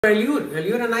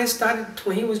Eliud and I started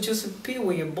when he was just a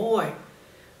peewee, a boy,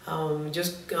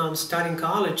 starting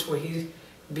college, where he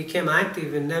became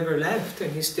active and never left,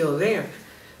 and he's still there.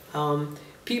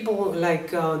 People like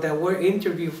that were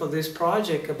interviewed for this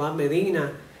project about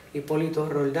Medina,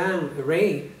 Hipólito Roldán,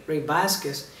 Ray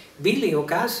Vasquez, Billy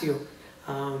Ocasio,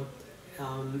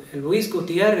 Luis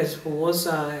Gutierrez, who was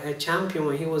a champion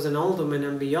when he was an alderman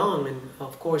and beyond, and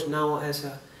of course now as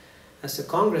a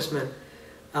congressman.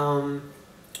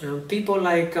 People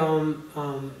like,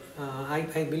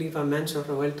 I believe I mentioned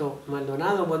Roberto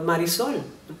Maldonado, but Marisol,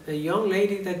 a young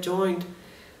lady that joined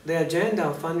the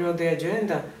agenda, founder of the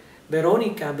agenda,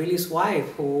 Veronica, Billy's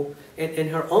wife, who in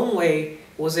her own way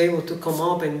was able to come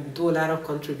up and do a lot of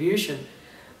contribution.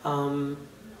 From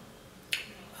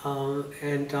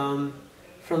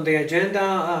the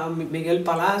agenda, Miguel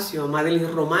Palacio,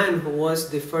 Madeline Roman, who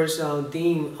was the first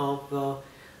dean of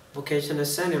Vocational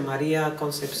Center, Maria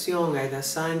Concepcion, Aida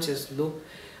Sanchez,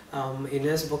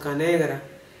 Inés Bocanegra,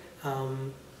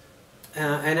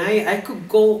 and I could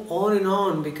go on and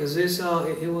on, because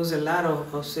it was a lot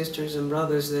of sisters and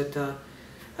brothers that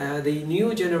the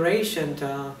new generation,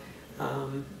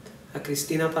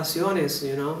 Cristina Pasiones,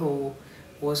 who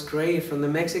was great, from the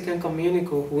Mexican community,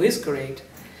 who is great,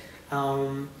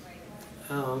 Javier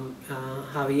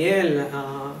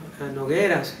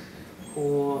Nogueras,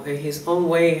 who in his own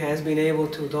way has been able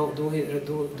to do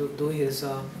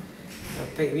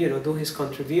his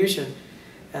contribution,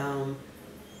 from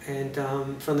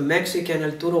the Mexican,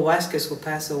 Arturo Vasquez, who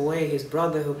passed away, his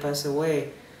brother who passed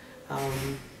away,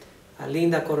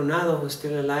 Linda Coronado, who's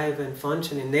still alive and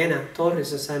functioning, Nena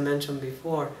Torres, as I mentioned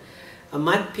before,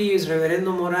 Matt Pierce,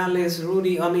 Reverendo Morales,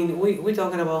 Rudy. I mean, we're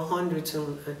talking about hundreds,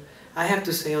 I have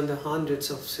to say, on the hundreds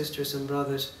of sisters and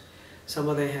brothers. Some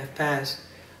of them have passed.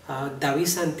 David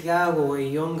Santiago, a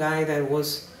young guy that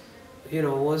was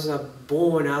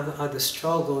born out of the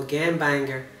struggle, a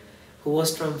gangbanger, who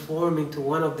was transformed into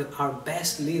one of our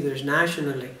best leaders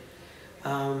nationally,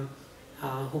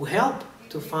 who helped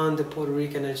to found the Puerto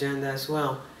Rican agenda as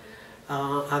well.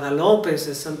 Ada Lopez,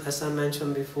 as I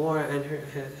mentioned before, and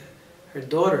her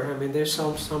daughter. I mean, there's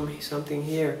something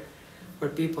here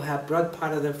where people have brought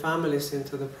part of their families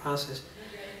into the process.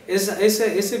 It's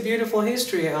a beautiful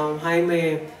history.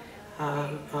 Jaime,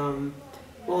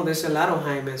 well, there's a lot of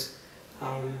Jaimes.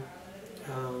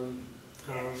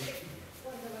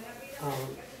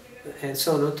 And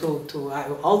so to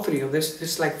all three of this,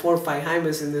 there's like 4 or 5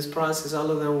 Jaimes in this process.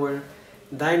 All of them were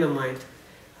dynamite.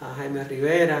 Jaime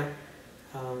Rivera,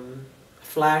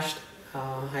 Flash,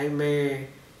 Jaime,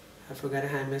 I forgot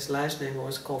Jaime's last name, it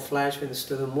was called Flash when the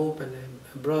student movement, and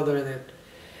a brother that,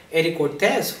 Eddie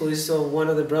Cortez, who is one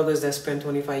of the brothers that spent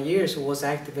 25 years, who was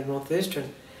active in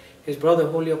Northeastern, his brother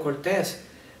Julio Cortez,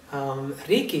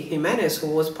 Ricky Jimenez,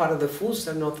 who was part of the FUS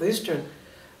at Northeastern,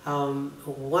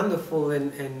 wonderful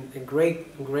and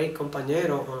great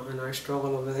compañero in our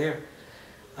struggle over there.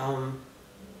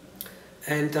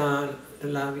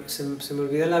 Se me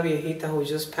olvida la viejita who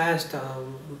just passed,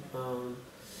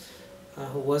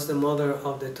 who was the mother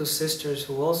of the 2 sisters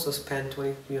who also spent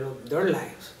their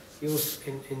lives, youth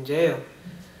in jail.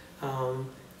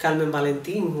 Carmen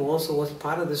Valentin, who also was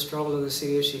part of the struggle of the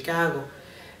city of Chicago,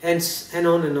 and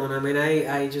on and on. I mean,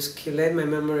 I just let my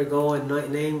memory go, and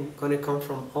name gonna come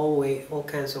from all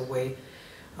kinds of way,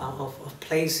 of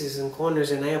places and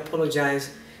corners, and I apologize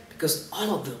because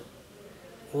all of them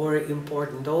were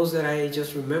important. Those that I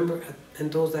just remember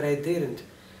and those that I didn't.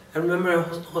 I remember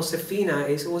Josefina,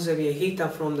 it was a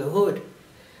viejita from the hood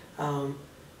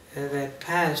that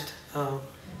passed, who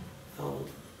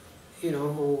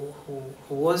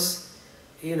was,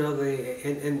 in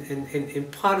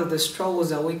part of the struggles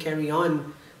that we carry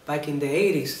on back in the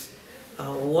 80s,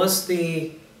 was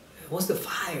the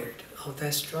fire of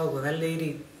that struggle. That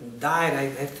lady died,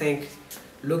 I think,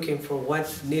 looking for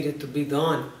what needed to be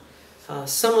done.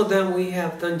 Some of them we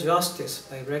have done justice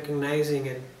by recognizing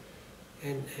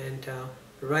and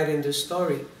writing the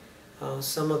story.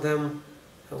 Some of them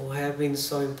who have been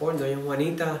so important, Doña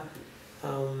Juanita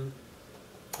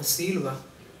Silva,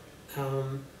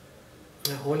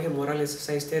 Jorge Morales, as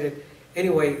I stated.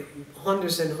 Anyway,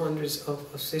 hundreds and hundreds of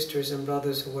sisters and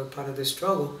brothers who were part of the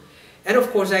struggle. And of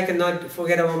course, I cannot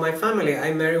forget about my family.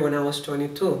 I married when I was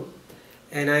 22,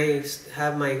 and I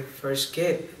have my first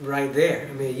kid right there,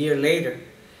 I mean, a year later.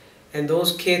 And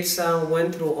those kids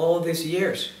went through all these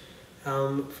years,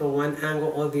 from one angle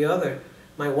or the other.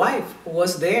 My wife, who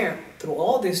was there through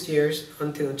all these years,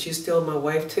 until she's still my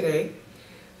wife today,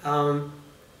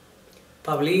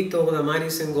 Pablito,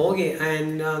 Damaris, and Gogi.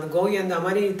 And Gogi and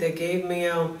Damaris, they gave me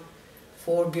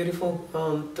 4 beautiful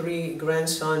 3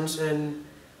 grandsons and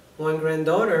one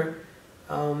granddaughter,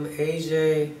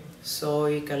 AJ,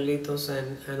 Zoe, Carlitos,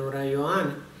 and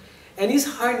Urayoan. And it's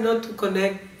hard not to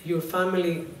connect your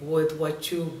family with what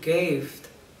you gave,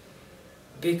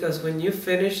 because when you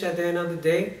finish at the end of the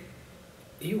day,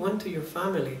 you went to your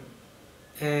family.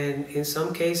 And in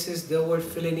some cases, they were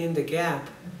filling in the gap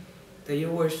that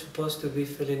you were supposed to be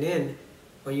filling in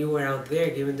when you were out there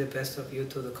giving the best of you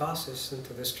to the causes and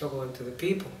to the struggle and to the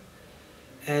people.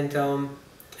 And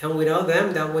without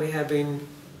them, that would have been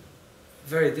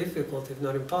very difficult, if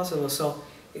not impossible. So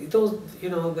those, you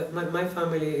know, my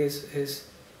family is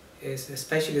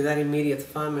especially that immediate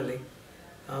family.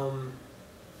 I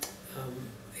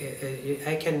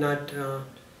cannot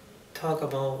talk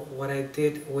about what I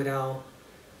did without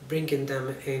bringing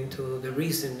them into the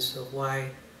reasons of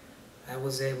why I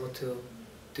was able to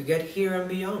get here and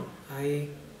beyond. I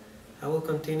will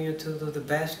continue to do the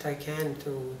best I can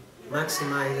to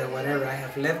maximize that whatever I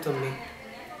have left on me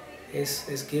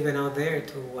is given out there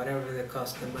to whatever the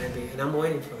cost that might be, and I'm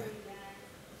waiting for that.